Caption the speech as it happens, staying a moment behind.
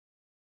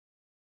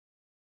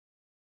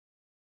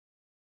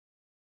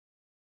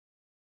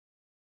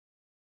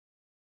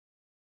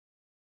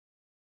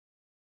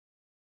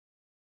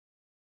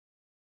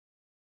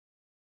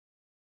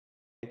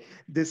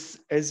this,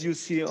 as you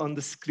see on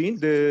the screen,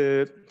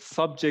 the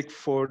subject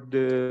for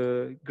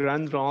the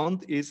grand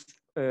round is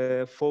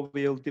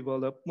Foveal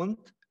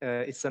development.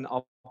 It's an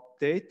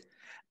update,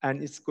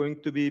 and it's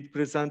going to be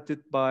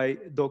presented by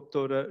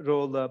Dr.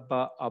 Rola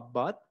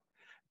Ba-Abbad.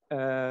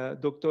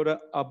 Dr.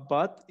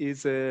 Abbad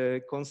is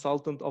a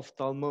consultant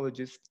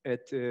ophthalmologist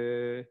at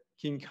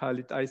King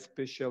Khalid Eye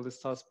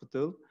Specialist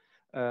Hospital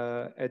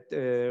at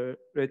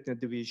Retina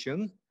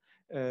Division.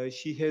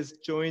 She has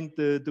joined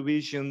the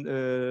division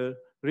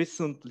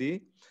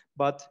recently,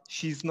 but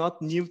she's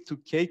not new to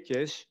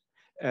KKESH.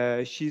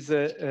 She's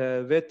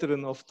a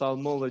veteran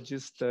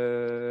ophthalmologist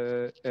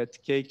at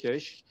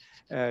KKESH.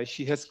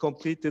 She has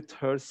completed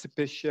her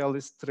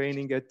specialist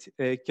training at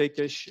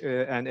KKESH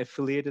and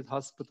affiliated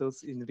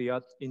hospitals in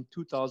Riyadh in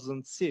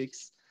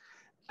 2006.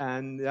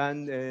 And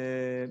then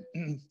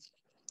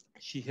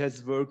she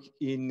has worked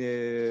in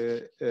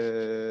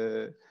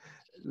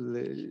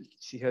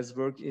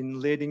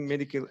leading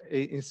medical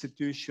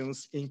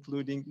institutions,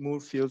 including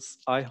Moorfields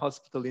Eye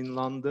Hospital in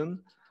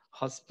London,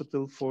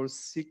 Hospital for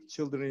Sick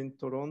Children in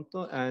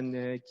Toronto,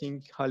 and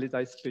King Khalid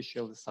Eye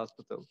Specialist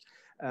Hospital.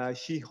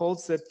 She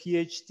holds a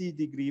PhD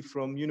degree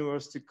from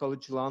University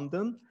College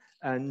London,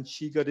 and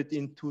she got it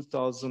in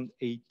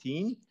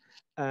 2018.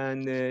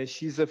 And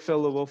she's a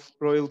fellow of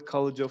Royal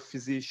College of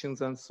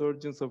Physicians and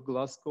Surgeons of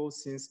Glasgow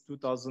since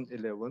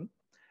 2011.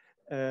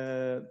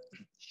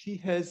 She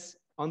has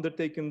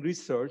undertaken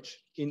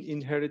research in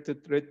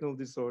inherited retinal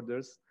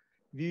disorders,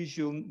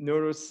 visual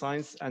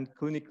neuroscience and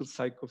clinical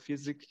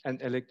psychophysics and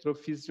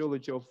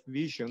electrophysiology of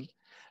vision.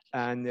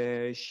 And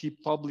she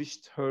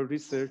published her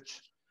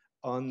research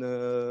on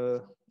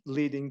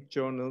leading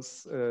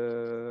journals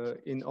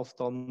in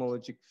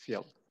ophthalmologic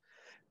field.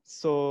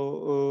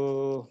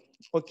 So,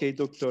 okay,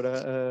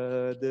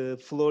 Doctora, the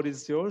floor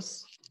is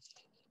yours.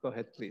 Go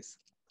ahead, please.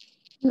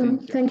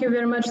 Thank you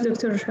very much,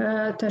 Dr.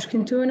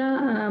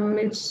 Tashkentuna.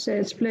 It's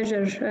a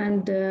pleasure,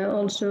 and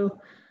also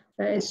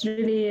it's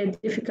really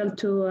difficult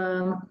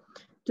to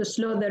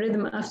slow the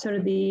rhythm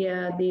after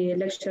the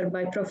lecture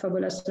by Prof.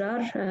 Abul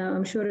Asrar.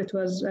 I'm sure it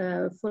was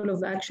full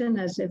of action,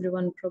 as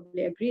everyone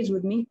probably agrees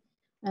with me.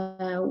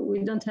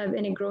 We don't have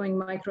any growing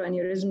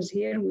microaneurysms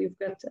here. We've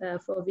got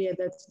fovea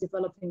that's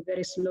developing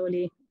very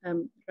slowly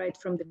right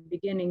from the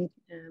beginning,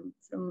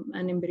 from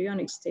an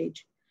embryonic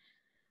stage.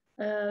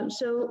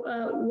 So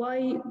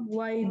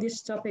why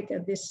this topic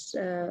at this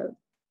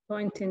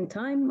point in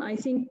time? I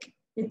think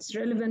it's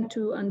relevant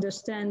to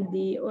understand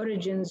the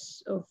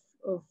origins of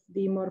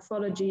the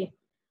morphology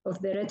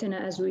of the retina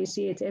as we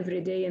see it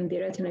every day in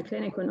the retina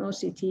clinic on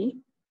OCT.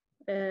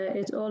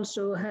 It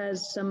also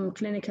has some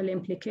clinical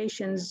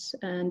implications,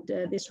 and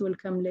this will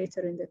come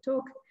later in the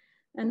talk.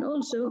 And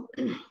also,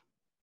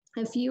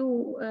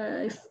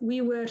 if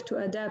we were to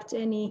adapt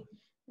any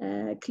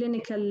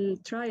clinical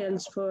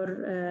trials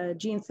for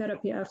gene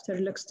therapy after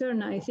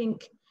Luxturna, I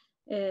think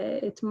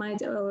it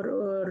might,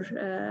 or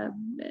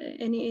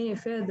any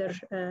further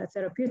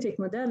therapeutic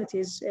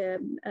modalities,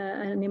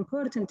 an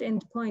important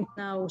endpoint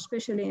now,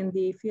 especially in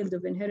the field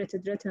of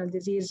inherited retinal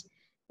disease,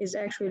 is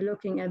actually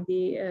looking at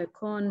the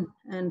cone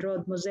and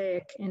rod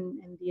mosaic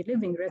in the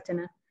living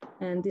retina,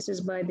 and this is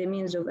by the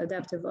means of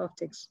adaptive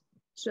optics.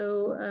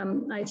 So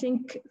I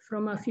think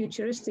from a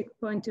futuristic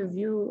point of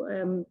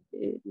view,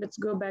 let's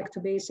go back to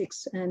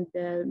basics and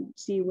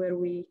see where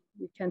we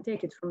can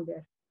take it from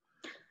there.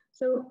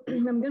 So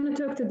I'm going to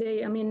talk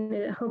today, I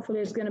mean, hopefully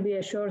it's going to be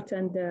a short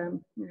and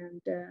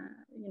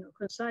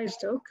concise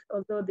talk,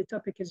 although the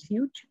topic is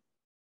huge.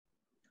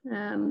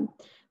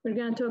 We're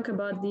going to talk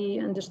about the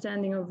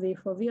understanding of the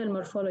foveal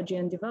morphology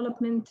and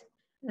development,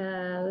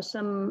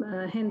 some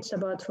hints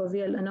about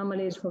foveal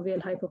anomalies,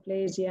 foveal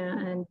hypoplasia,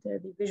 and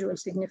the visual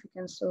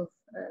significance of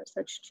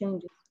such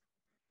changes.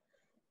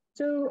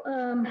 So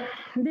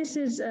this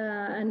is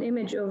an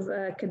image of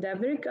a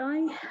cadaveric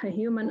eye, a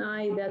human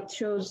eye that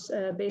shows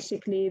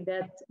basically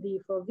that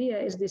the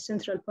fovea is the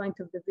central point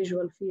of the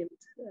visual field.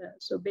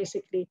 So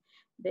basically,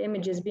 the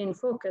image is being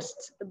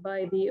focused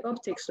by the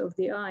optics of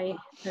the eye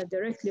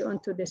directly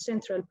onto the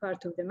central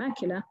part of the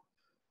macula.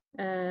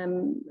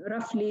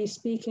 Roughly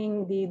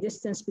speaking, the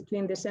distance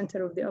between the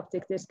center of the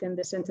optic disc and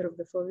the center of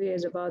the fovea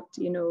is about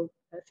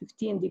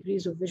 15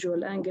 degrees of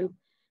visual angle.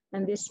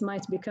 And this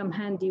might become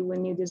handy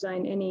when you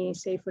design any,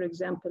 say, for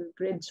example,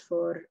 grids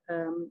for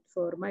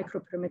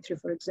microperimetry,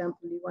 for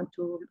example. You want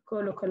to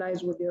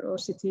co-localize with your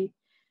OCT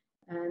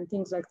and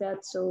things like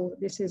that. So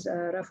this is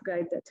a rough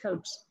guide that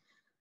helps.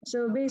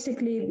 So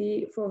basically,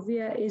 the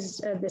fovea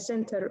is at the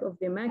center of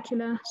the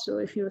macula. So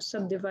if you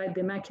subdivide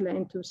the macula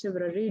into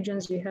several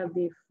regions, you have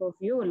the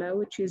foveola,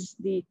 which is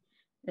the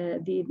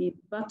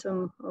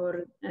bottom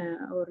or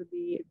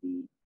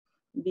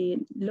the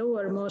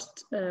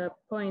lowermost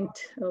point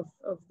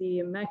of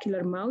the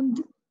macular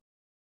mound.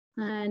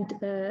 And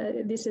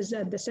this is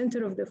at the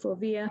center of the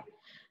fovea.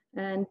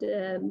 And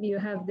you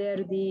have there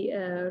the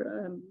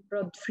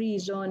rod-free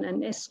zone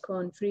and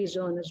S-cone free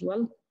zone as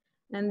well.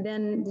 And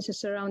then this is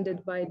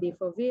surrounded by the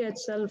fovea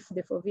itself,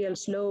 the foveal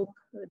slope,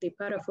 the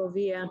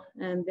parafovea,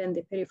 and then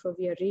the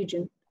perifovea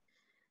region.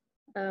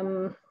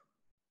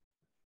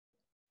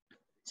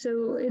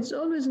 So it's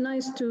always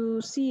nice to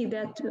see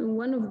that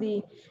one of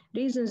the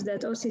reasons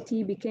that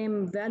OCT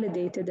became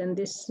validated, and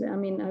this, I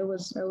mean, I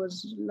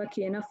was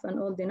lucky enough and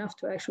old enough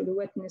to actually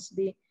witness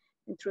the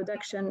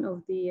introduction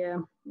of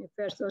the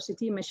first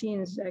OCT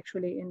machines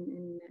actually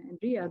in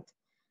Riyadh,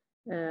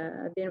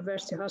 at the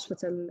University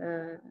Hospital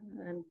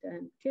and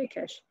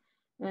KCASH.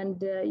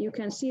 And you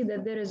can see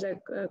that there is a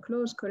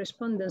close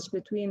correspondence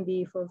between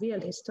the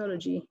Foveal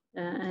histology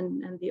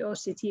and the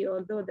OCT,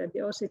 although that the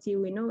OCT,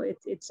 we know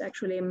it's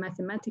actually a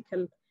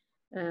mathematical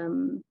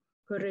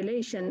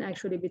correlation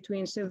actually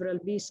between several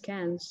B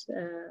scans.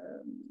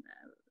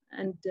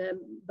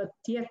 But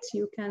yet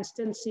you can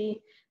still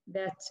see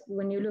that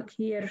when you look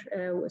here,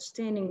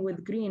 staining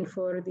with green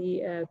for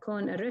the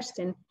cone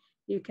arrestin,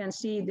 you can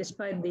see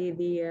despite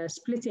the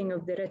splitting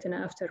of the retina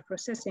after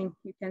processing,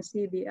 you can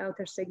see the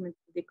outer segment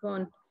of the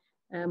cone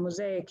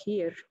mosaic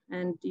here,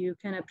 and you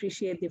can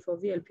appreciate the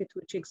foveal pit,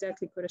 which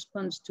exactly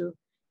corresponds to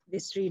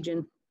this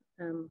region.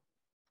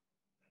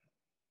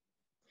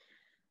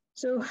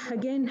 So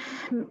again,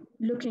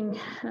 looking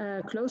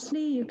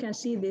closely, you can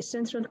see the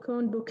central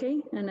cone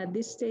bouquet, and at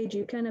this stage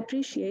you can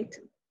appreciate,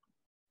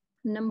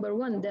 number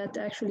one, that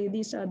actually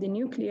these are the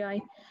nuclei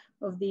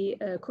of the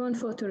cone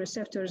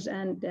photoreceptors,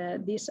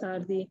 and these are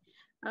the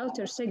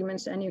outer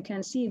segments, and you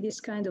can see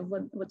this kind of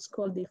what's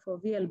called the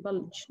foveal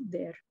bulge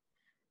there.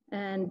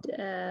 And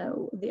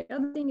the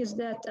other thing is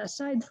that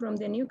aside from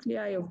the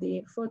nuclei of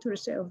the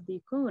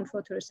cone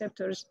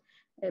photoreceptors,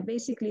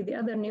 basically the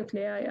other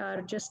nuclei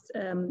are just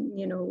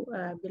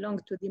belong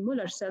to the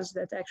Muller cells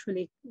that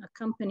actually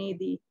accompany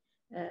the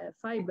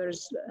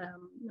fibers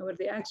or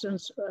the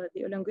axons,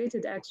 the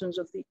elongated axons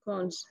of the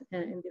cones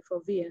in the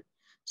fovea.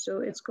 So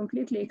it's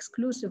completely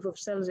exclusive of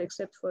cells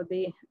except for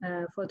the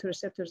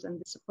photoreceptors and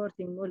the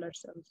supporting Muller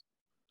cells.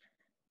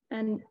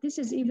 And this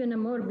is even a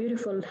more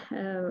beautiful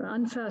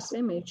unfast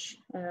image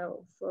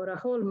for a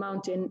whole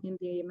mountain in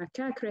the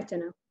macaque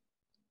retina.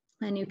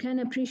 And you can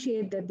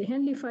appreciate that the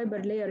Henle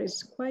fiber layer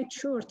is quite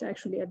short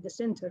actually at the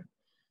center.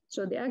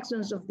 So the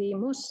axons of the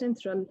most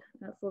central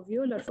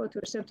foveolar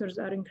photoreceptors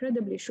are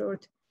incredibly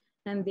short,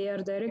 and they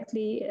are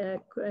directly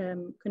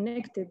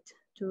connected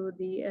to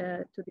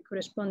the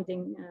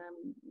corresponding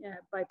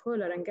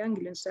bipolar and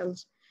ganglion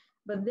cells.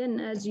 But then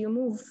as you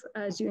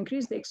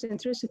increase the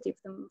eccentricity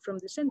from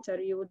the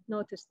center, you would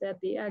notice that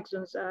the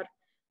axons are,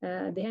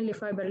 the Henle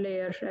fiber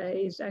layer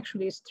is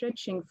actually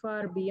stretching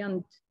far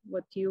beyond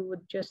what you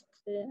would just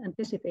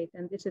anticipate.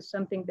 And this is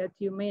something that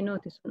you may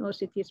notice on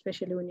OCT,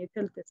 especially when you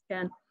tilt the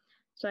scan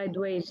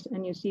sideways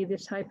and you see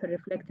this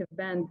hyper-reflective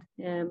band,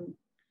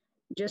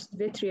 just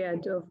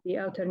vitread of the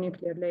outer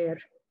nuclear layer.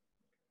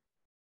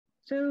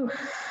 So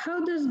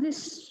how does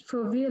this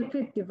foveal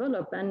pit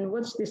develop, and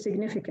what's the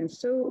significance?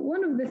 So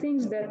one of the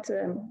things that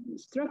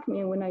struck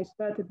me when I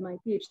started my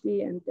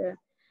PhD, and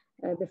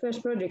the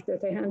first project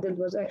that I handled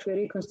was actually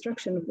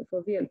reconstruction of the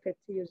foveal pit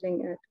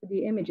using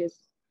 2D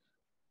images,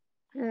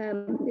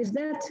 is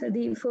that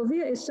the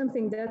fovea is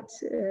something that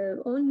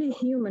only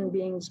human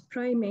beings,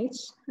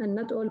 primates, and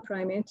not all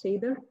primates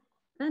either,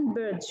 and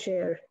birds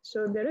share.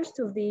 So the rest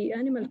of the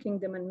animal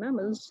kingdom and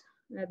mammals,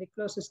 the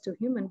closest to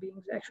human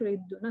beings, actually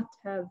do not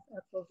have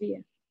a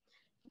fovea.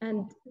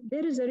 And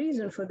there is a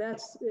reason for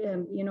that,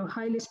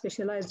 highly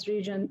specialized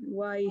region,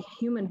 why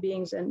human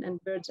beings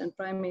and birds and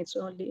primates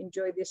only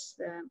enjoy this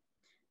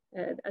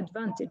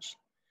advantage.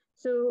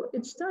 So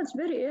it starts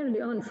very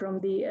early on from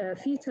the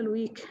fetal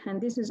week,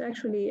 and this is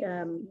actually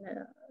a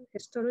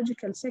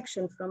histological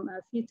section from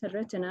a fetal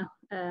retina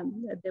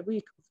at the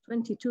week of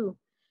 22.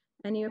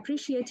 And you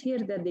appreciate here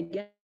that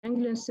the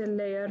ganglion cell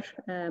layer,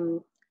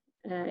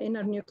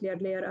 inner nuclear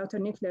layer, outer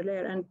nuclear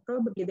layer, and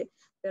probably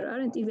there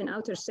aren't even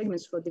outer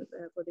segments for the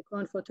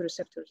cone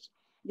photoreceptors.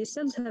 These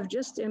cells have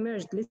just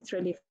emerged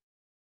literally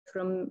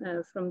from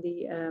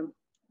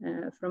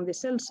the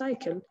cell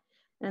cycle,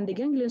 and the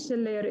ganglion cell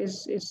layer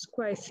is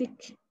quite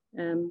thick.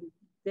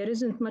 There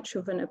isn't much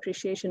of an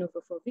appreciation of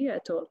a fovea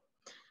at all.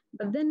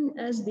 But then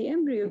as the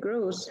embryo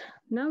grows,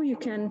 now you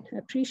can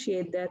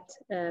appreciate that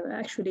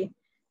actually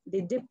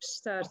the dip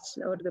starts,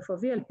 or the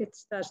foveal pit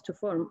starts to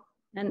form.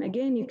 And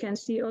again, you can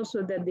see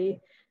also that the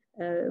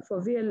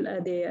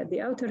foveal,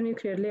 the outer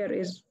nuclear layer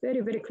is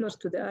very, very close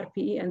to the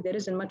RPE, and there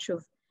isn't much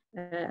of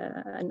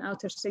an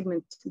outer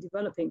segment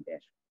developing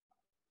there.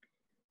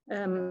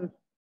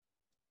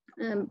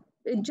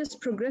 It just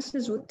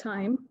progresses with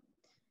time.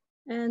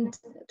 And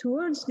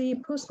towards the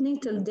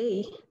postnatal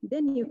day,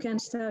 then you can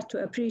start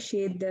to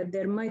appreciate that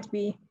there might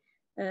be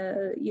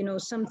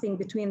something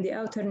between the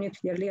outer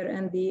nuclear layer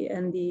and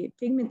the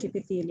pigment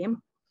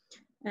epithelium.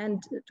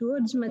 And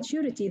towards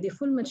maturity, the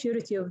full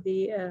maturity of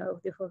the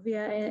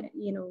fovea,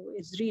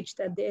 is reached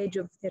at the age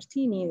of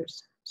 13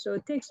 years. So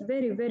it takes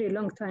very, very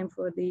long time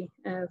for the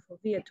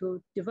fovea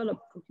to develop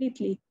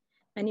completely.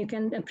 And you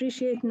can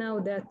appreciate now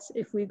that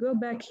if we go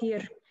back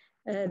here,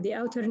 the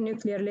outer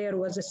nuclear layer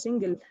was a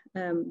single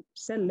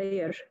cell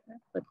layer,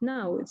 but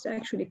now it's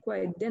actually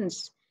quite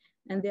dense,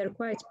 and they're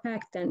quite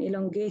packed and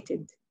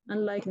elongated,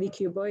 unlike the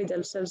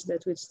cuboidal cells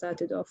that we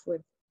started off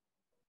with.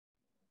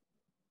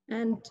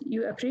 And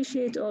you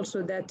appreciate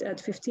also that at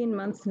 15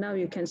 months now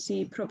you can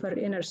see proper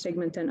inner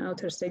segment and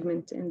outer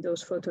segment in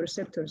those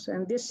photoreceptors.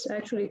 And this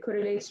actually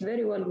correlates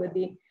very well with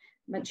the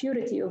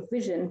maturity of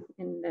vision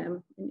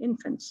in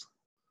infants.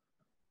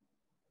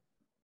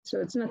 So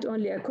it's not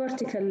only a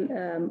cortical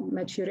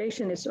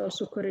maturation, it's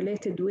also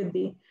correlated with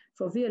the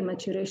foveal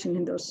maturation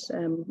in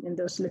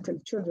those little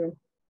children.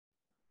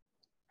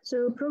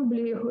 So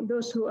probably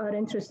those who are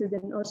interested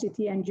in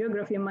OCT and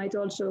geography might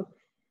also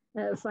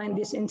find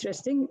this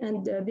interesting.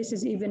 And this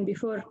is even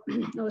before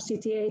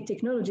OCTA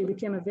technology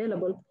became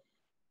available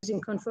using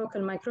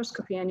confocal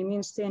microscopy and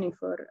immune staining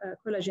for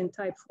collagen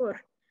type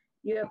 4.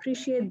 You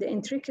appreciate the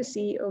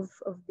intricacy of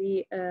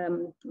the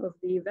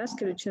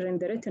vasculature in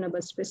the retina,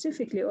 but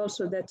specifically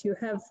also that you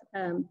have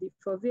the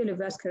foveal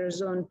vascular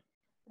zone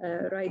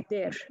right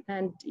there.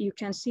 And you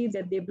can see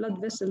that the blood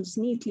vessels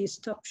neatly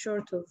stop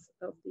short of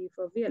the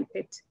foveal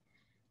pit.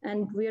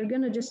 And we are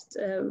going to just,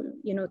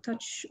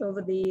 touch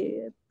over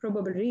the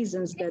probable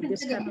reasons that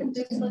this happens.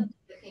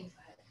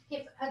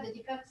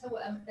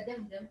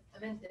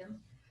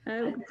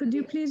 Could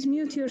you please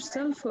mute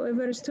yourself,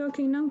 whoever is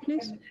talking now,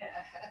 please?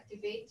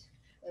 Activate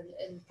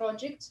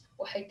البروجكت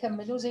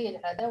وحيكملوا زي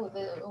العادة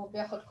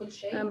وبياخذ كل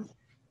شيء.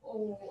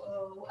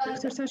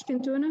 Dr.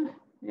 Tashkentuna?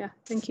 Yeah,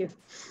 thank you.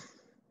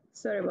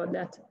 Sorry about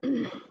that.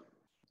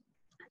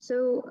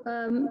 So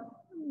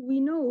we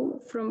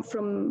know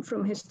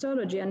from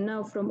histology and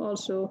now from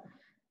also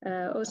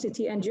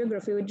OCT and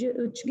geography,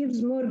 which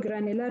gives more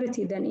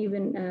granularity than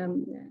even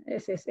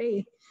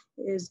FFA,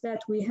 is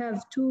that we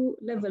have two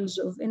levels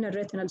of inner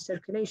retinal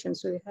circulation.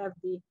 So we have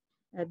the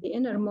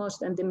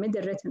innermost and the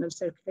middle retinal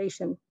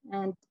circulation.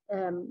 And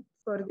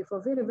for the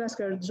foveal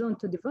vascular zone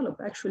to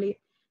develop, actually,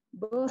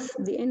 both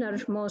the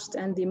innermost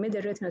and the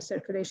middle retinal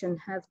circulation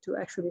have to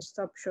actually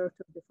stop short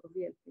of the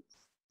foveal pit,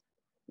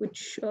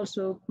 which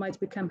also might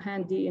become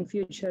handy in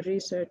future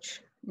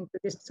research into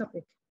this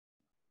topic.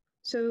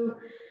 So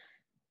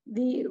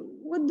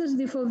what does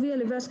the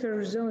foveal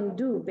vascular zone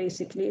do,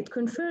 basically? It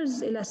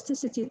confers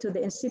elasticity to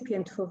the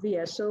incipient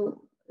fovea.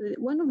 So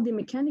one of the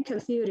mechanical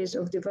theories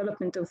of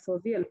development of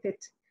foveal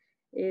pit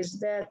is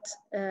that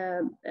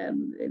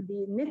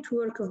the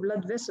network of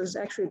blood vessels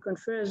actually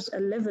confers a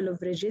level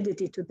of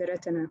rigidity to the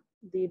retina.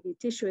 The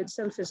tissue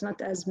itself is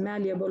not as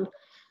malleable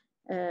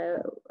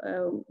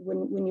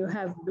when you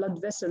have blood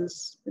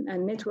vessels, a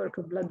network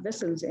of blood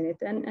vessels in it.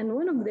 And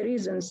one of the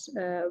reasons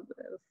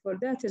for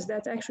that is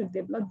that actually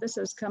the blood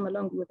vessels come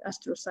along with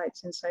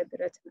astrocytes inside the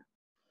retina.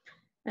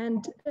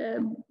 And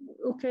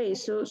okay,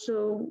 so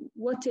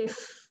what if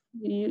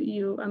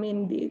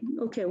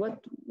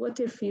what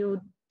if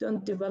you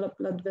don't develop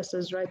blood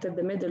vessels right at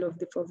the middle of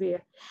the fovea?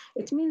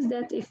 It means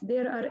that if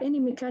there are any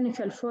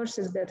mechanical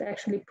forces that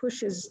actually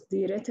pushes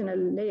the retinal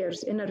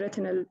layers, inner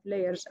retinal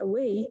layers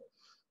away,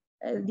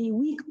 the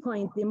weak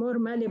point, the more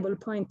malleable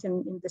point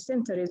in the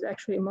center is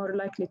actually more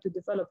likely to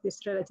develop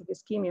this relative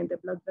ischemia, and the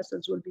blood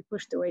vessels will be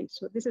pushed away.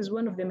 So this is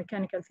one of the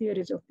mechanical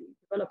theories of the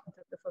development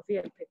of the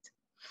foveal pit.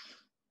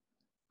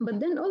 But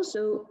then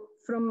also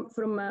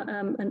from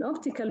an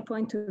optical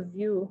point of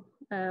view,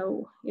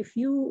 if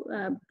you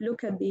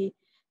look at the,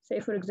 say,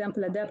 for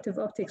example, adaptive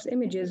optics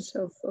images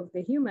of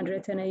the human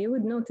retina, you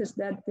would notice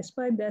that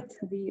despite that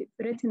the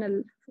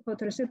retinal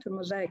photoreceptor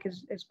mosaic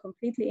is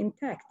completely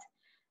intact,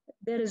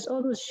 there is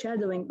always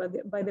shadowing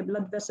by the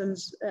blood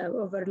vessels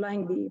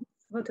overlying the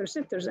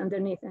photoreceptors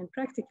underneath, and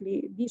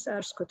practically these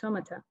are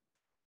scotomata.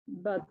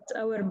 But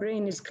our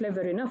brain is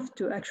clever enough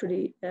to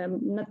actually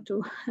not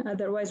to,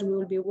 otherwise we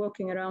will be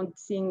walking around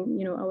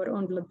seeing our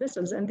own blood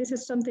vessels. And this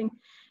is something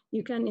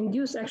you can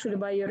induce actually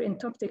by your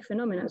entoptic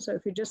phenomena. So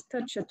if you just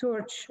touch a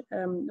torch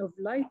of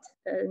light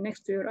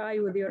next to your eye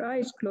with your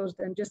eyes closed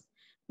and just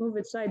move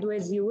it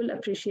sideways, you will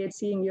appreciate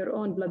seeing your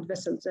own blood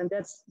vessels. And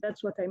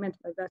that's what I meant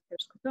by vascular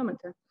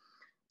scotomata.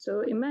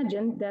 So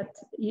imagine that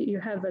you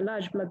have a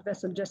large blood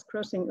vessel just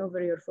crossing over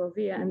your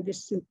fovea, and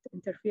this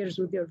interferes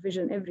with your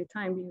vision every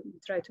time you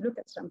try to look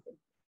at something.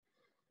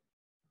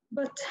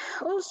 But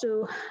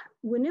also,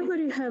 whenever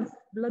you have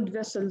blood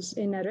vessels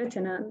in a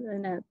retina,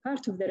 in a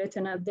part of the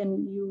retina,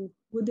 then you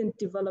wouldn't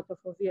develop a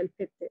foveal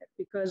pit there,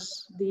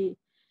 because the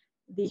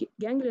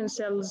ganglion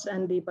cells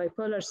and the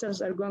bipolar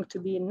cells are going to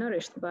be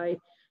nourished by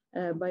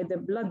the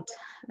blood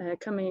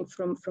coming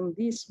from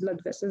these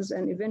blood vessels,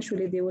 and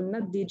eventually they will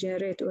not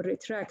degenerate or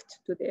retract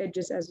to the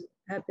edges as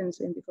happens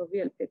in the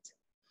foveal pit.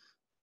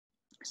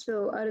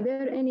 So are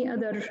there any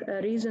other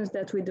reasons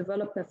that we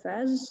develop a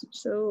FAS?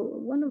 So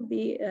one of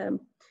the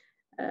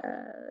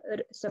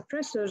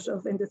suppressors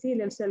of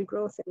endothelial cell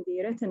growth in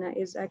the retina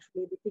is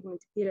actually the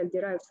pigment epithelial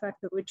derived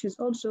factor, which is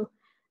also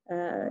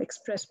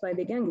expressed by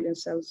the ganglion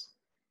cells.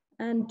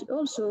 And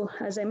also,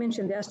 as I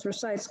mentioned, the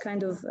astrocytes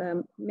kind of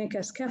make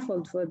a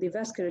scaffold for the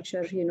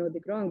vasculature, the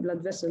growing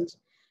blood vessels.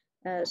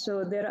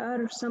 So there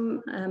are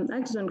some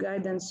axon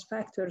guidance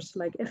factors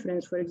like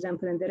efferents, for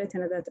example, in the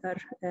retina that are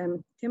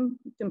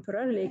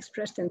temporarily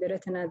expressed in the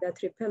retina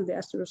that repel the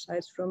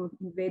astrocytes from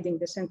invading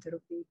the center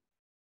of the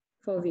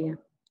fovea.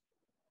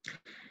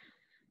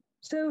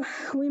 So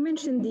we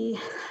mentioned the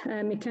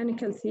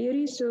mechanical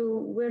theory. So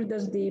where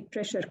does the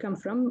pressure come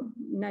from?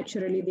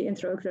 Naturally, the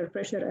intraocular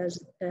pressure as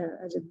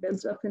it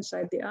builds up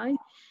inside the eye.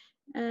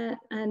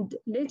 And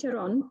later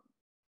on,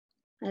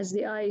 as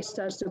the eye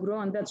starts to grow,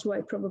 and that's why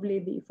probably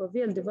the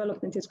foveal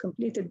development is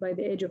completed by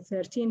the age of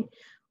 13.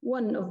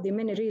 One of the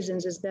many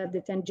reasons is that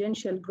the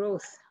tangential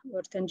growth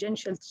or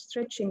tangential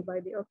stretching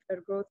by the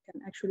ocular growth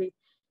can actually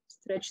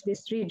stretch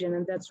this region,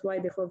 and that's why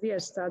the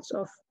fovea starts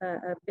off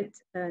a bit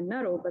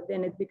narrow, but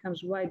then it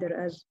becomes wider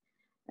as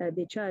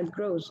the child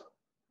grows.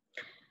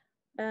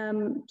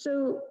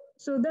 So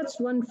that's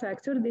one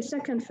factor. The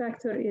second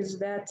factor is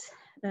that,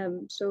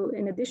 so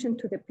in addition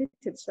to the pit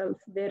itself,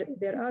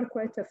 there are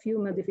quite a few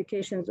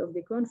modifications of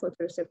the cone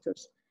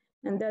photoreceptors,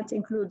 and that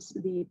includes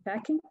the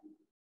packing,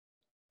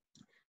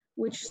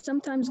 which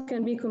sometimes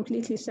can be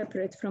completely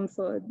separate from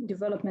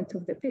development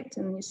of the pit.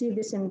 And you see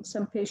this in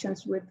some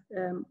patients with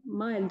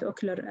mild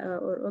ocular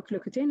or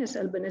oculocutaneous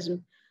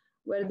albinism,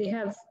 where they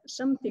have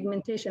some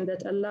pigmentation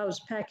that allows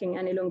packing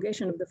and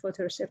elongation of the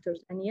photoreceptors,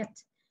 and yet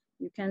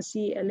you can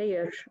see a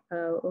layer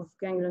of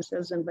ganglion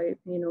cells and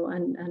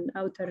an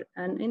outer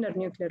and inner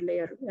nuclear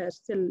layer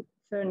still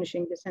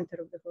furnishing the center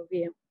of the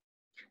fovea.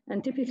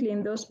 And typically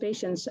in those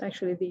patients,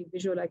 actually the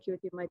visual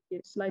acuity might be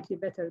slightly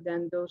better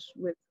than those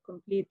with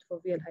complete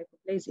foveal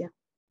hypoplasia.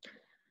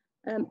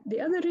 The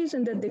other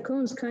reason that the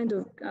cones kind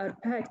of are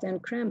packed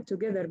and cramped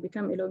together,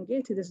 become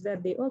elongated, is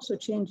that they also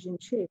change in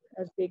shape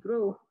as they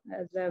grow,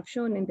 as I've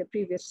shown in the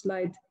previous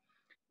slide,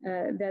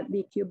 that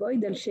the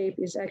cuboidal shape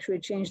is actually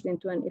changed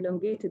into an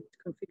elongated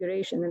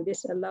configuration, and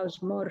this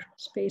allows more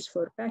space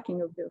for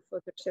packing of the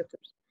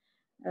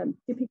photoreceptors.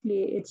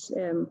 Typically,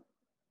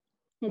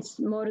 it's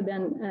more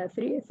than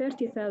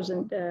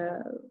 30,000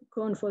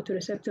 cone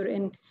photoreceptor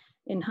in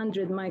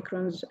 100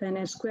 microns and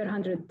a square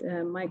 100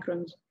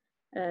 microns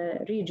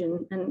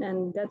region.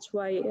 And that's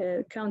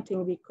why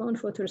counting the cone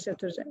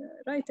photoreceptors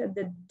right at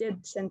the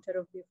dead center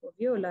of the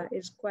foveola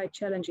is quite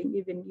challenging,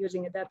 even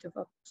using adaptive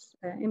optics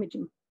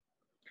imaging.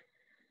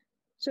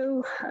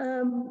 So,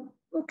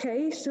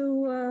 okay,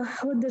 so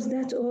what does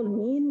that all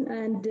mean?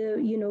 And,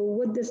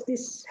 what does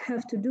this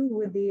have to do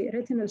with the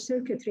retinal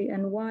circuitry,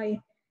 and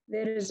why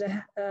there is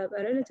a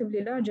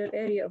relatively larger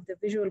area of the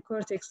visual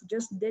cortex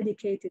just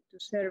dedicated to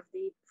serve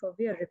the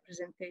foveal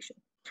representation?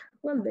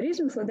 Well, the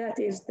reason for that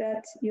is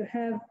that you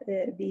have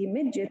the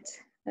midget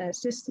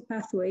cyst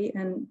pathway,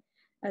 and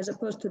as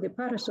opposed to the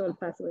parasol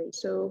pathway.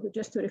 So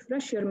just to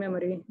refresh your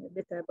memory a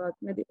bit about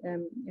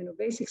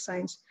basic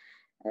science,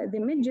 the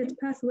midget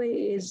pathway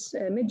is,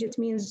 midget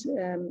means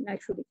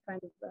actually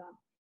kind of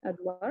a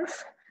dwarf.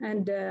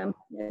 And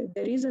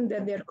the reason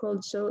that they're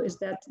called so is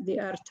that they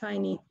are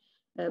tiny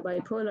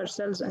bipolar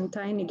cells and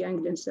tiny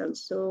ganglion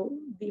cells. So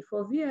the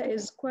fovea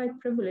is quite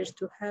privileged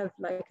to have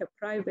like a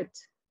private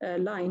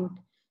line.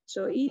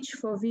 So each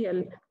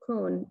foveal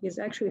cone is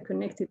actually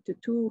connected to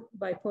two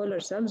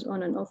bipolar cells,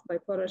 on and off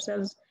bipolar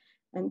cells,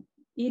 and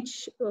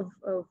each of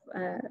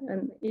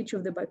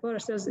the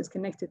bipolar cells is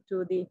connected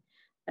to the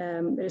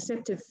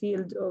receptive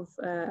field of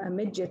a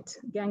midget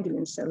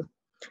ganglion cell.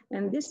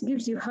 And this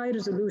gives you high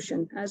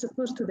resolution, as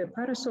opposed to the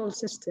parasol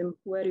system,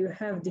 where you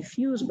have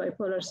diffuse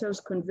bipolar cells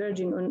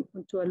converging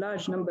onto a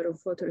large number of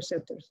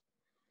photoreceptors.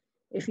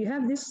 If you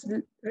have this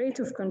rate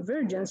of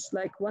convergence,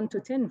 like 1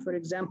 to 10, for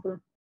example,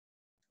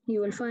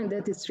 you will find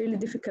that it's really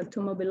difficult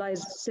to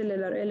mobilize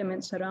cellular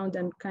elements around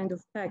and kind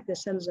of pack the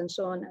cells and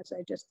so on, as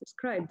I just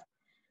described.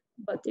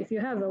 But if you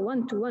have a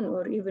 1 to 1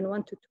 or even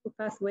 1 to 2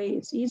 pathway,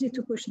 it's easy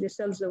to push the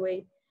cells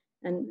away,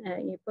 and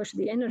you push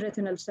the inner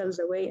retinal cells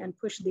away and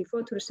push the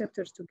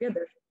photoreceptors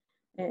together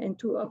in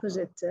two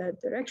opposite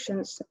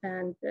directions,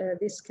 and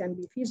this can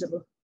be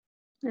feasible.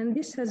 And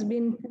this has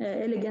been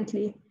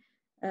elegantly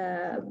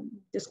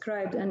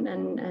described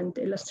and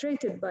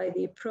illustrated by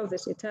the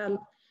Provis et al.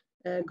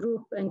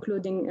 Group,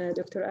 including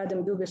Dr.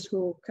 Adam Dubis,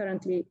 who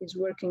currently is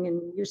working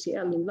in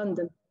UCL in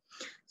London.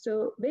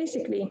 So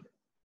basically,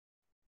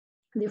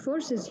 the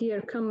forces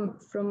here come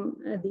from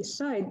the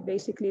side,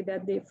 basically,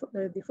 that the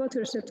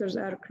photoreceptors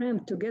are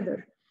cramped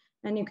together.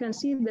 And you can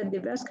see that the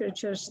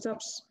vasculature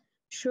stops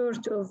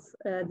short of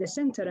the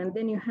center, and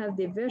then you have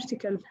the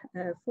vertical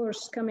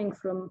force coming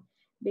from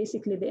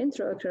basically the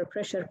intraocular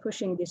pressure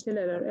pushing the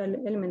cellular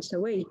elements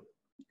away.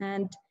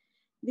 And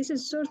this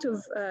is sort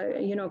of,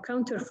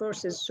 counter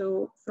forces.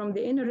 So from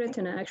the inner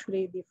retina,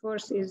 actually, the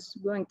force is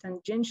going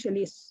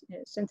tangentially,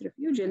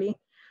 centrifugally,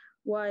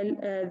 while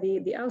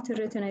the outer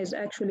retina is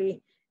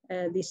actually,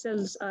 the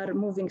cells are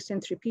moving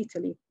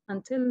centripetally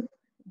until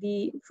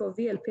the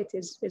foveal pit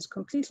is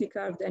completely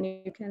carved, and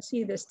you can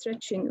see the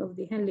stretching of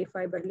the Henle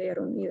fiber layer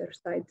on either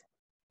side.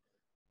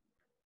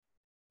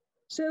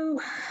 So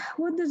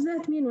what does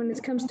that mean when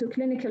it comes to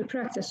clinical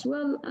practice?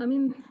 Well, I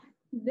mean,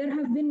 there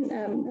have been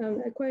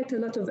quite a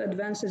lot of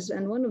advances,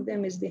 and one of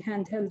them is the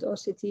handheld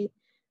OCT,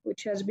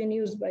 which has been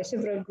used by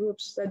several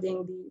groups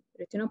studying the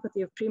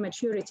retinopathy of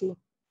prematurity,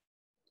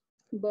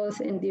 both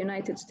in the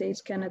United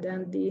States, Canada,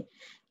 and the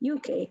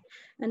UK.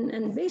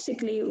 And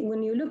basically,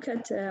 when you look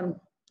at a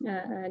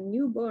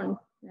newborn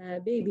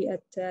baby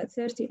at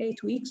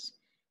 38 weeks,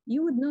 you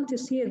would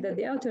notice here that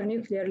the outer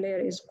nuclear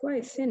layer is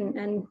quite thin,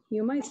 and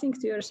you might think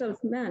to yourself,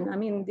 man, I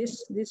mean,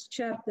 this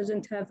chap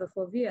doesn't have a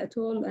fovea at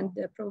all, and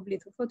probably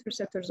the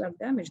photoreceptors are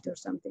damaged or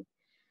something.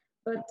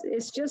 But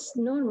it's just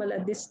normal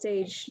at this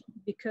stage,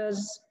 because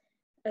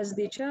as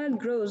the child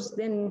grows,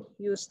 then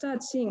you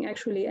start seeing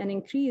actually an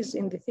increase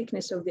in the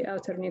thickness of the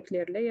outer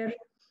nuclear layer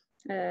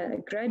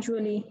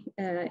gradually,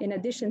 in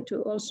addition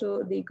to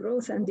also the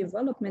growth and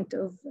development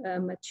of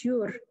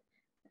mature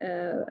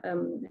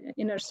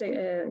inner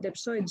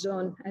ellipsoid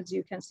zone, as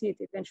you can see it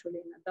eventually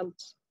in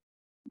adults.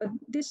 But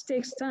this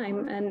takes time,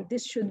 and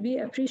this should be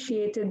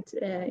appreciated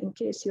in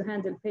case you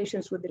handle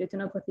patients with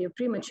retinopathy of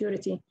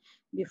prematurity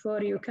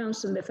before you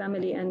counsel the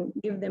family and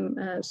give them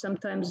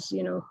sometimes,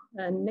 you know,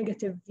 a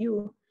negative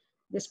view,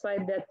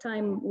 despite that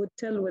time would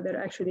tell whether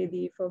actually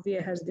the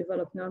fovea has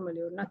developed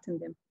normally or not in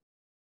them.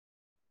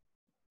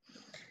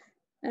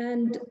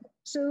 And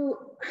so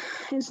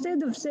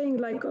instead of saying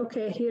like,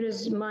 okay, here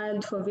is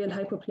mild foveal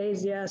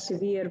hypoplasia,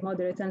 severe,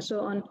 moderate, and so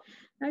on,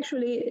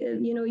 actually,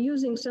 you know,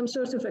 using some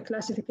sort of a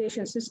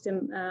classification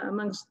system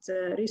amongst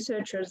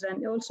researchers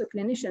and also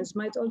clinicians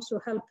might also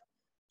help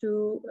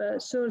to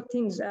sort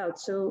things out.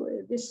 So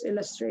this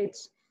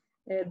illustrates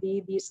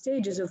the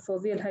stages of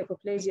foveal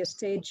hypoplasia.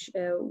 Stage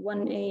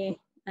 1A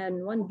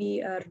and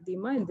 1B are the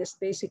mildest,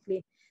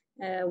 basically,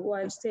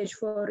 while stage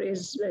 4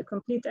 is a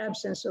complete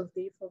absence of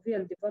the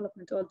foveal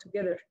development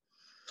altogether.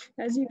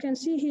 As you can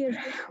see here,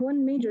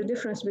 one major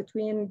difference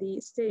between the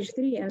stage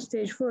 3 and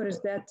stage 4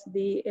 is that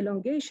the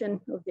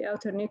elongation of the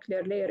outer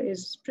nuclear layer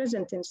is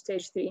present in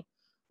stage 3,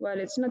 while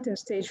it's not in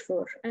stage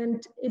 4.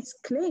 And it's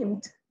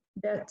claimed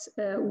that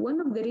one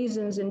of the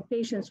reasons in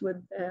patients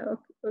with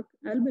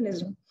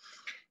albinism,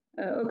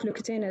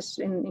 oculocutaneous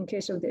in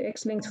case of the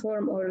X-linked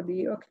form, or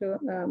the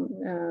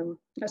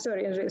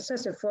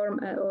recessive form,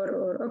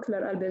 or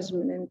ocular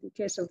albinism in the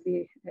case of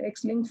the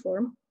X-linked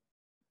form,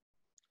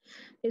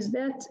 is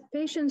that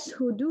patients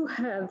who do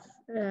have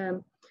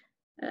the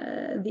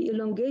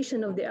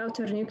elongation of the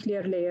outer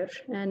nuclear layer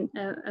and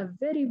a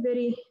very,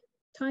 very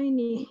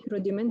tiny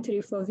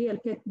rudimentary foveal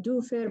pit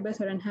do fare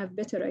better and have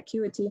better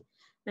acuity,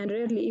 and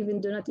rarely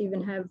even do not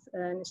even have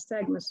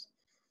nystagmus.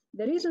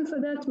 The reason for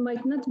that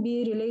might not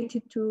be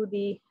related to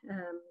the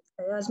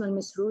chiasmal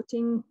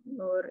misrouting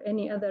or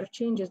any other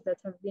changes that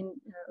have been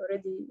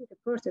already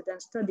reported and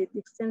studied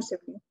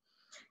extensively.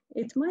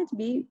 It might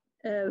be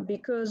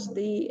because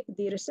the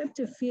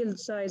receptive field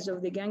size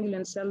of the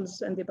ganglion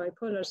cells and the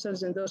bipolar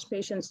cells in those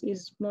patients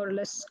is more or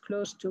less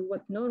close to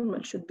what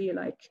normal should be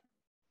like,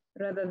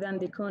 rather than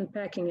the cone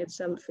packing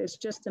itself. It's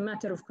just a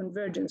matter of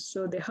convergence.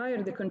 So the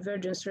higher the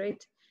convergence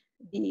rate,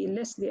 the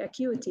less the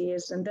acuity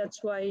is, and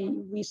that's why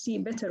we see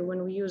better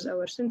when we use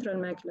our central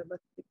macula, but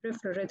the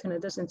peripheral retina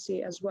doesn't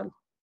see as well.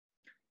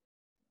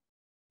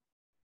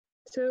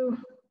 So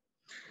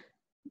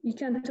we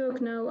can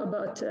talk now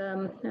about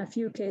a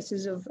few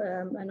cases of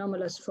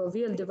anomalous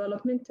foveal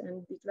development,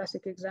 and the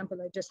classic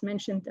example I just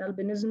mentioned,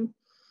 albinism.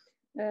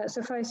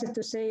 Suffice it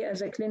to say,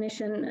 as a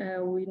clinician,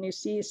 when you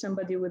see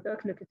somebody with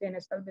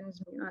oculocutaneous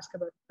albinism, you ask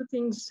about two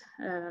things,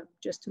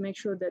 just to make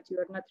sure that you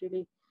are not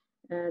really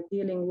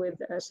dealing with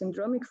a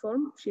syndromic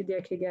form,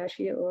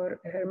 Shidia-Higashi or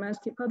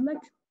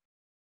Hermansky-Pudlak.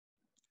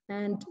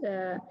 And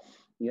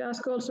you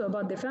ask also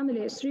about the family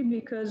history,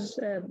 because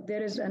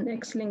there is an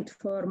X-linked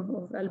form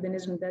of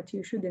albinism that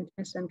you shouldn't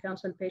miss and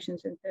counsel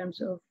patients in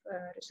terms of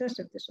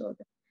recessive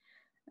disorder.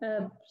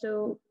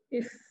 So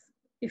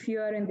if you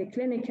are in the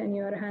clinic and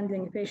you are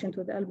handling a patient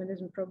with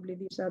albinism, probably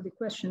these are the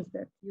questions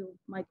that you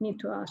might need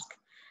to ask.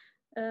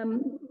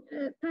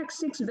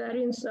 PAX6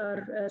 variants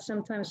are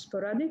sometimes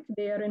sporadic.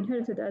 They are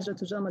inherited as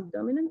autosomal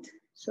dominant.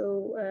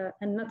 So,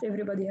 and not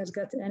everybody has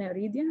got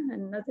aniridia,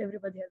 and not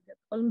everybody has got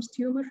Ulm's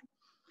tumor.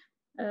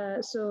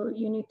 So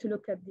you need to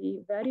look at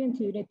the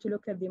variant, you need to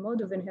look at the mode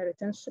of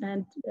inheritance,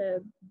 and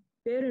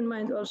bear in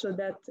mind also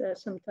that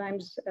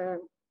sometimes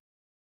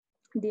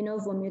de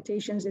novo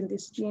mutations in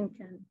this gene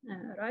can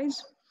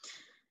arise.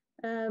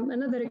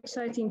 Another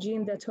exciting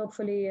gene that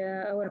hopefully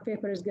our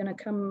paper is going to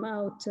come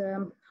out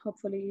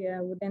hopefully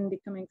within the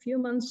coming few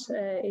months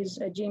is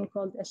a gene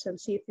called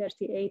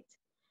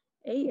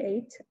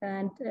SLC38A8,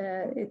 and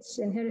it's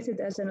inherited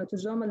as an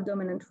autosomal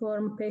dominant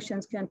form.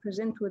 Patients can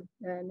present with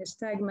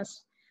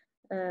nystagmus,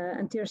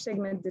 anterior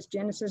segment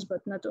dysgenesis,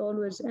 but not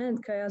always,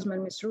 and chiasmal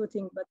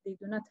misrouting, but they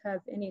do not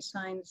have any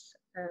signs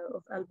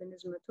of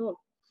albinism at all.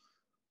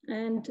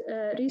 And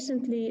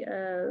recently,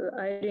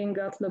 Irene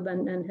Gottlob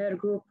and her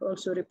group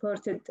also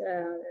reported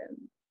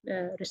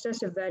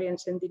recessive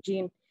variants in the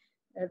gene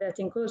that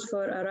encodes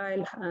for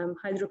aryl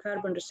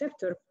hydrocarbon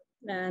receptor,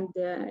 and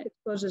it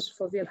causes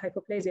foveal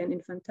hypoplasia and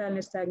infantile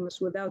nystagmus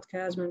without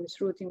chiasmal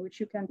misrouting, which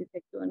you can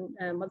detect on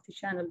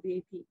multi-channel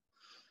BEP.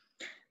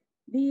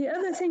 The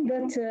other thing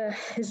that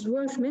is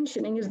worth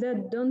mentioning is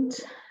that don't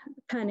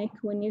panic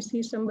when you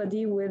see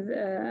somebody with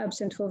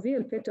absent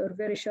foveal pit or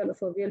very shallow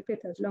foveal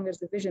pit, as long as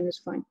the vision is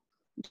fine.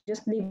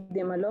 Just leave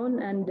them alone.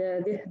 And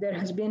there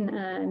has been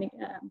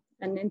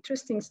an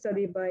interesting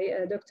study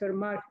by Dr.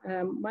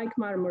 Mike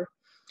Marmor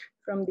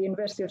from the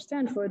University of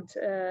Stanford,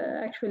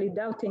 actually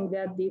doubting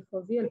that the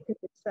foveal pit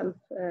itself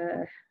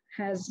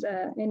has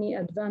any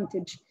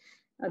advantage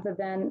other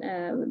than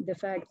the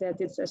fact that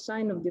it's a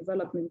sign of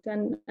development.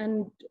 And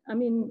I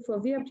mean,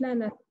 fovea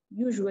plana,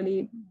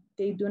 usually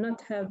they do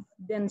not have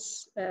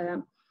dense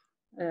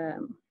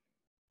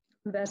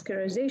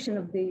vascularization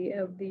of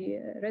the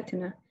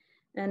retina,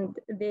 and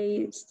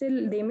they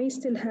may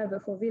still have a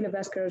foveal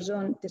vascular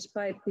zone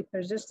despite the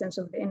persistence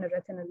of the inner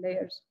retinal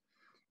layers.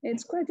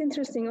 It's quite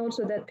interesting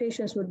also that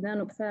patients with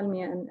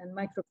nanophthalmia and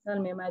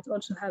microphthalmia might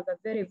also have a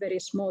very, very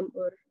small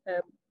or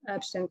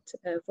absent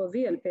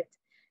foveal pit.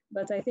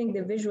 But I think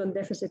the visual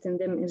deficit in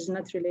them is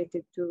not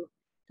related to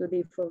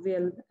the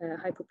foveal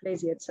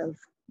hypoplasia itself.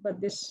 But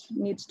this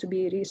needs to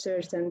be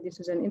researched, and this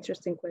is an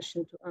interesting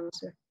question to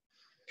answer.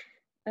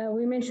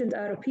 We mentioned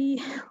ROP.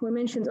 We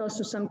mentioned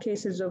also some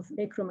cases of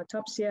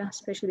achromatopsia,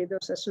 especially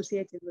those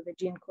associated with a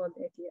gene called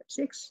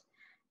ATF6.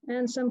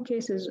 And some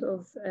cases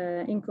of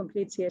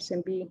incomplete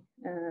CSMB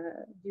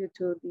due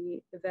to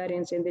the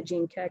variants in the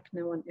gene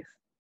CAC-NA1F.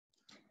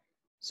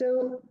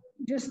 So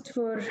just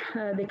for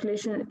the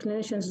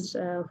clinicians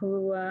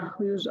who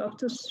use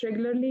Optus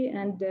regularly,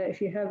 and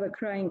if you have a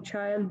crying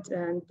child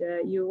and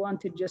you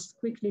wanted just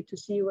quickly to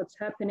see what's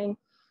happening,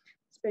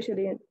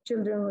 especially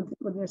children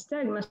with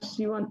nystagmus,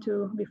 you want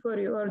to, before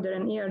you order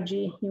an ERG,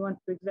 you want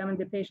to examine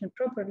the patient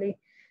properly.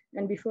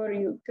 And before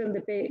you tell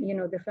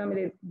the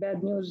family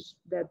bad news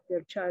that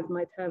their child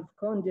might have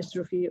cone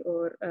dystrophy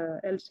or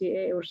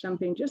LCA or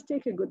something, just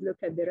take a good look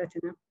at the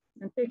retina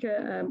and take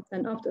an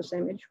Optus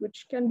image,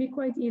 which can be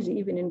quite easy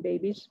even in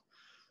babies.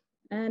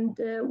 And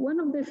one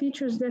of the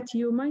features that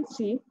you might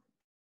see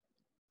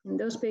in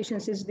those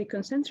patients is the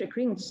concentric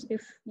rings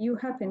if you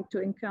happen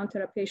to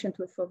encounter a patient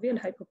with foveal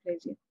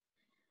hypoplasia.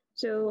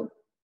 So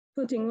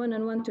putting one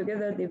and one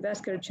together, the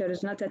vasculature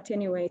is not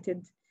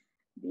attenuated.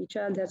 The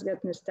child has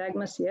got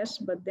nystagmus, yes,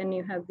 but then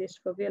you have this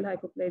foveal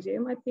hypoplasia.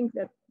 You might think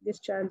that this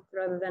child,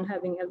 rather than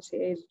having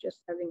LCA, is just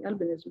having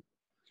albinism,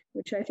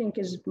 which I think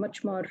is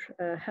much more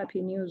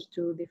happy news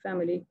to the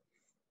family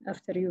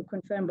after you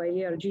confirm by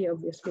ERG,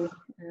 obviously,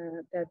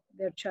 that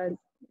their child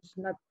is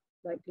not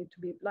likely to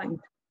be blind.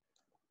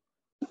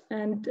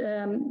 And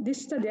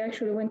this study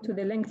actually went to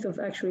the length of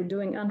actually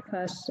doing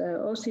ANFAS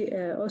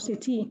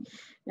OCT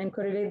and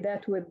correlate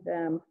that with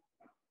the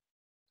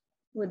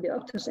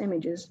Optus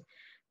images.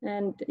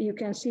 And you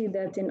can see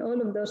that in all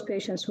of those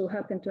patients who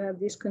happen to have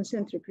these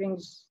concentric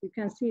rings, you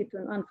can see it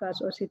on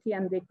ANFAS OCT,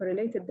 and they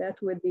correlated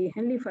that with the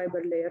Henle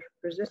fiber layer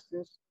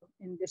resistance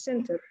in the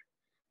center.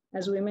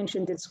 As we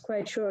mentioned, it's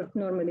quite short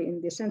normally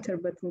in the center,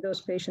 but in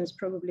those patients,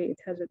 probably it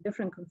has a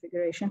different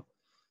configuration.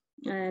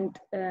 And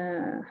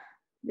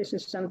this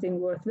is something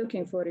worth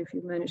looking for if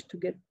you manage to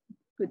get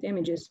good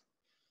images.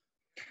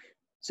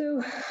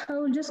 So I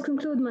will just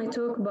conclude my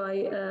talk by,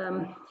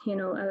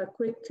 a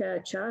quick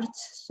chart.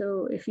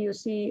 So if you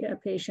see a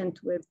patient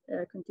with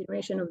a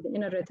continuation of the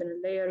inner retinal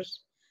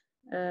layers,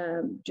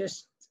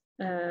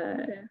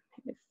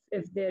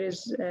 if there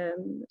is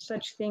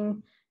such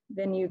thing,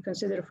 then you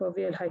consider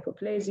foveal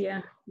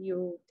hypoplasia.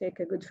 You take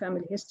a good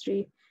family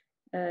history.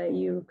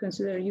 You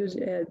consider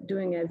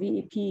doing a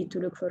VEP to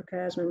look for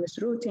chiasmal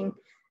misrouting,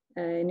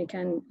 and you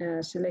can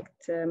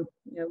select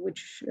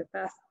which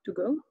path to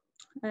go.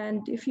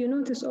 And if you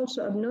notice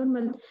also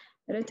abnormal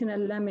retinal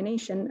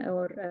lamination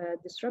or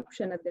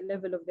disruption at the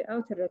level of the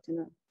outer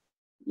retina,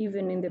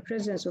 even in the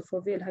presence of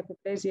foveal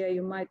hypoplasia,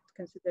 you might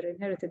consider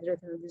inherited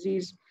retinal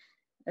disease,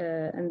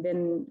 and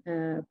then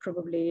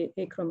probably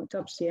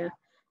achromatopsia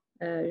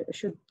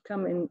should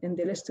come in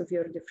the list of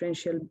your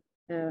differential,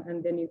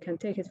 and then you can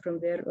take it from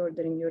there,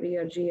 ordering your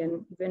ERG,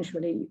 and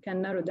eventually you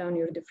can narrow down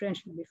your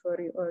differential before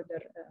you order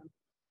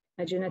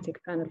a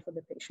genetic panel for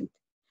the patient.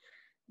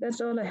 That's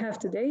all I have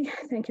today.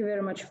 Thank you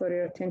very much for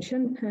your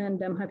attention,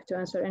 and I'm happy to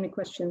answer any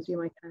questions you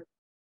might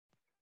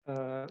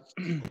have.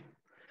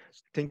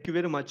 Thank you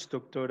very much,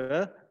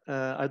 Doctora.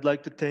 I'd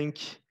like to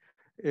thank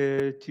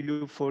to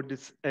you for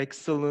this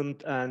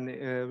excellent and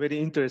very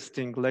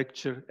interesting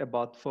lecture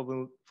about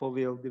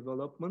foveal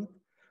development.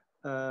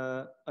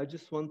 I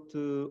just want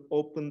to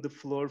open the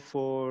floor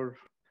for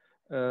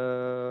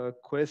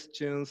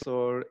questions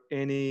or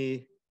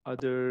any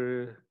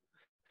other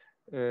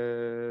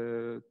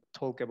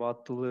talk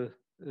about the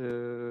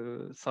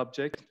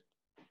subject.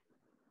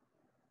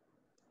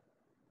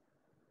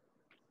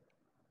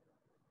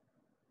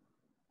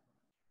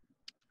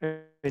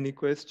 Any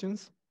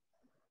questions?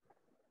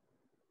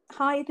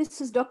 Hi,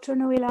 this is Dr.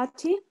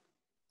 Noelati.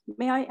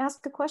 May I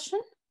ask a question?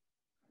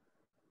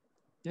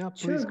 Yeah,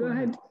 please. Sure, go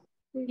ahead.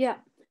 Yeah,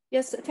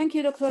 yes, thank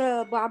you,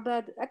 Dr.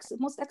 Ba-Abbad.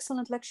 Most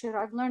excellent lecture.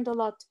 I've learned a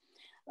lot.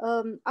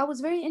 I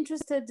was very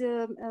interested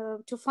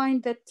to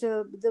find that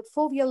the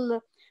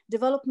foveal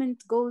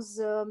development goes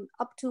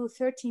up to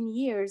 13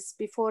 years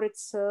before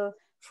it's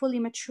fully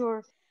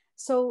mature.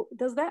 So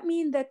does that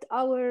mean that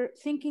our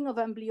thinking of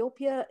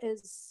amblyopia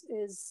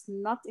is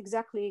not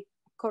exactly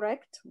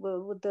correct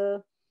with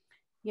the,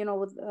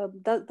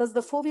 does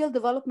the foveal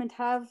development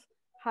have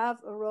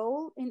a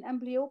role in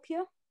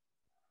amblyopia?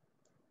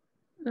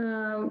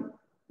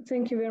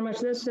 Thank you very much.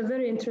 That's a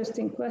very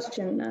interesting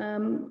question.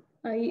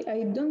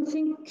 I don't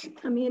think,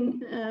 I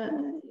mean,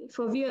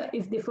 Foveal,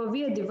 if the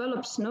Foveal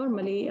develops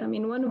normally, I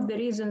mean, one of the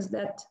reasons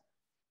that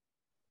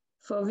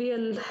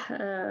Foveal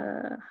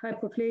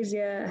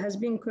hypoplasia has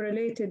been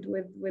correlated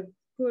with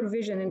poor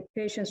vision in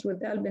patients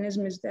with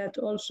albinism is that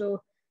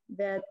also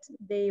that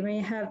they may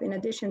have, in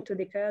addition to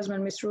the chiasmal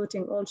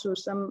misrouting, also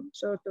some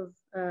sort of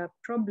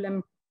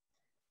problem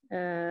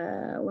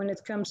when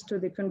it comes to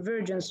the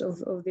convergence of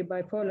the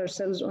bipolar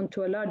cells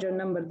onto a larger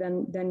number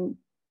than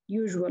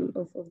usual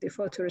of the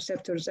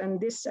photoreceptors. And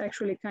this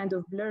actually kind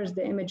of blurs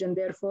the image, and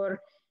therefore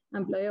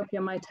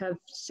amblyopia might have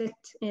set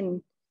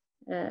in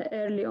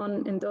early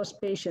on in those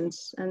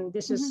patients. And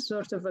this is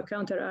sort of a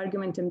counter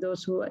argument in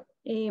those who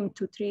aim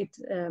to treat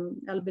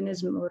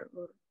albinism or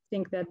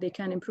think that they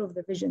can improve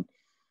the vision.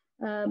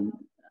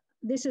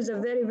 This is a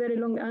very, very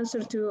long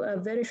answer to a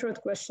very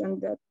short question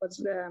that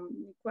was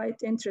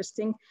quite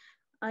interesting.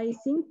 I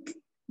think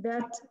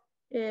that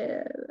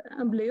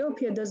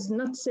amblyopia does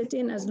not set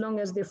in as long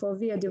as the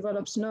fovea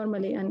develops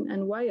normally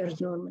and wires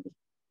normally.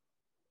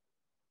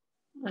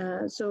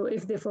 So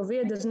if the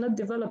fovea does not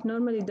develop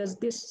normally, does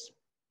this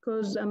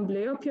cause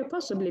amblyopia?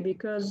 Possibly,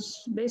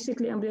 because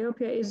basically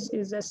amblyopia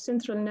is a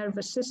central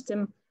nervous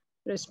system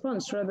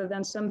response rather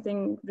than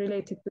something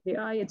related to the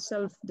eye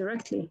itself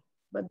directly.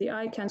 But the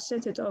eye can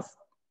set it off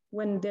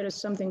when there is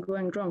something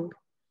going wrong.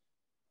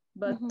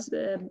 But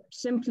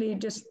simply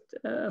just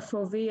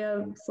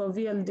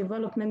foveal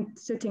development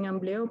setting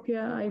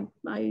amblyopia,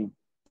 I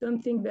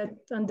don't think that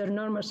under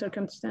normal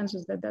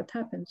circumstances that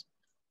happens.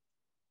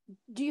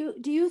 Do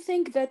you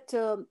think that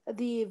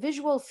the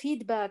visual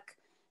feedback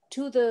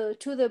to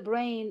the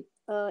brain,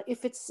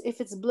 if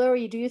it's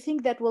blurry, do you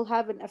think that will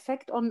have an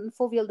effect on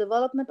foveal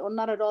development, or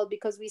not at all?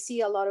 Because we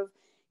see a lot of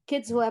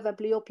kids who have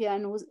amblyopia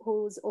and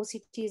whose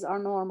OCTs are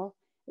normal.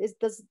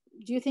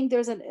 Do you think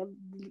there's a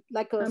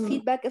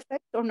feedback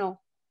effect or no?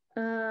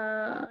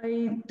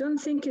 I don't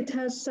think it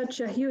has such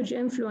a huge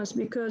influence,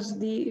 because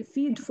the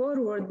feed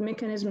forward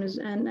mechanisms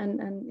and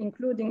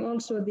including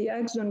also the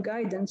axon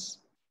guidance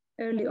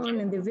early on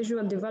in the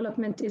visual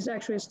development is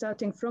actually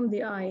starting from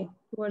the eye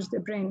towards the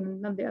brain,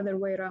 not the other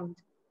way around.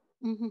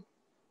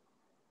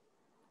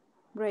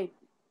 Great,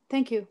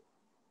 thank you.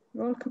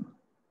 You're welcome.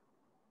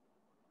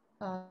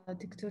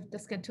 Dr.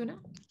 Tascantuna?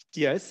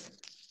 Yes.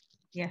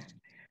 Yeah,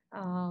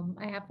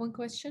 I have one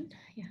question.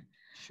 Yeah.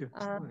 Sure.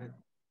 Go ahead.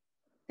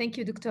 Thank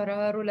you, Dr.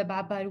 Rola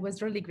Ba-Abbad. It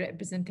was really great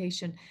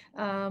presentation.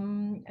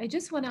 I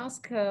just want to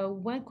ask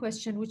one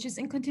question, which is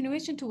in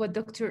continuation to what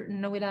Dr.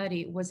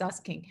 Nawilari was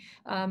asking.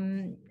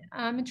 I'm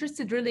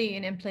interested really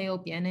in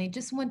amblyopia, and I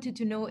just wanted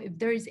to know if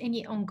there is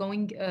any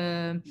ongoing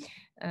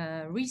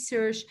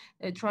research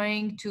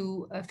trying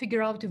to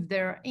figure out if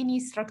there are any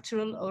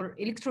structural or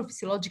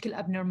electrophysiological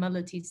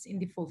abnormalities in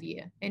the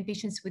fovea in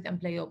patients with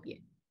amblyopia.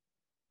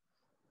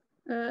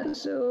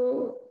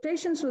 So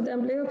patients with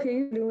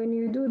amblyopia, when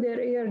you do their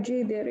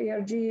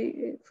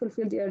ERG,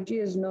 full-field ERG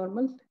is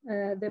normal.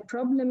 The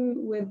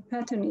problem with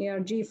pattern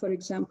ERG, for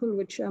example,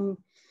 which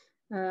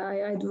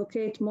I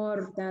advocate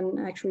more than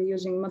actually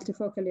using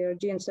multifocal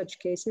ERG in such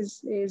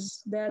cases,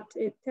 is that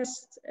it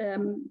tests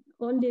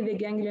only the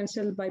ganglion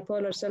cell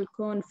bipolar cell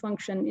cone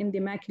function in the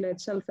macula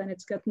itself, and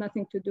it's got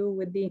nothing to do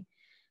with the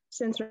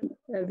central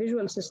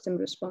visual system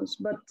response.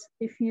 But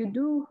if you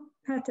do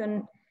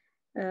pattern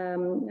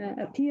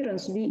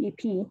appearance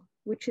VEP,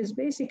 which is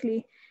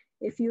basically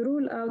if you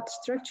rule out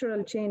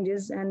structural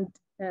changes and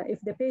if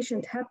the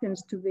patient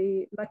happens to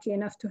be lucky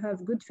enough to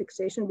have good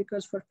fixation,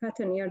 because for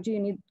pattern ERG you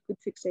need good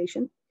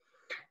fixation.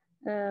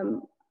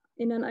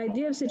 In an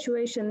ideal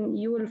situation,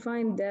 you will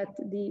find that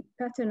the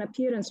pattern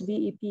appearance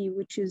VEP,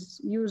 which is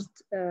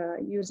used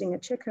using a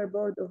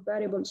checkerboard of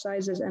variable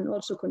sizes and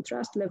also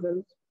contrast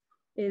levels,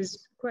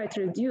 is quite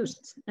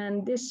reduced.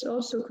 And this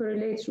also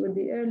correlates with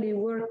the early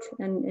work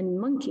in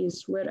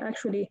monkeys, where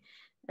actually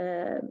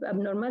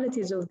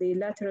abnormalities of the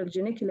lateral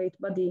geniculate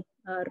body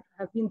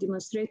have been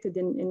demonstrated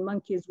in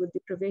monkeys with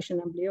deprivation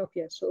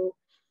amblyopia. So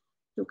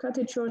to cut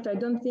it short, I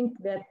don't think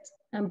that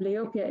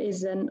amblyopia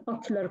is an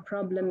ocular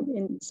problem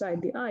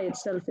inside the eye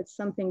itself. It's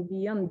something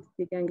beyond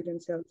the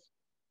ganglion cells.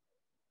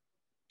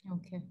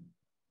 Okay.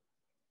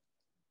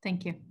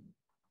 Thank you.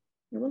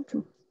 You're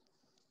welcome.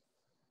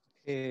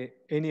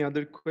 Any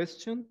other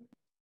question?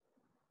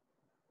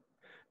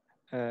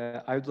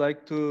 I'd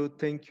like to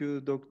thank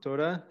you,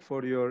 Doctora,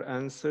 for your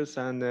answers,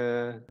 and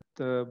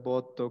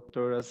both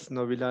Doctors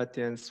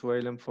Novilati and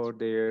Suhailem for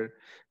their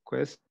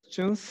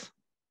questions.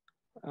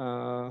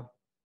 No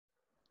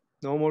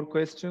more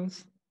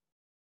questions?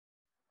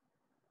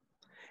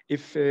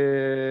 If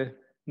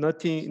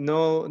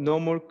no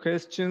more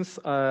questions,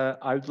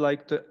 I'd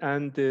like to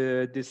end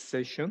this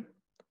session.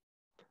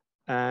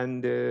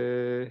 And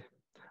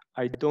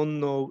I don't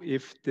know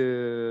if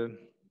the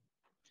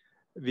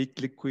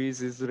weekly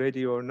quiz is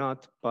ready or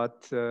not,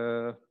 but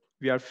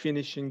we are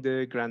finishing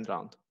the grand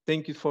round.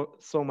 Thank you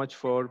so much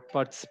for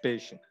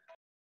participation.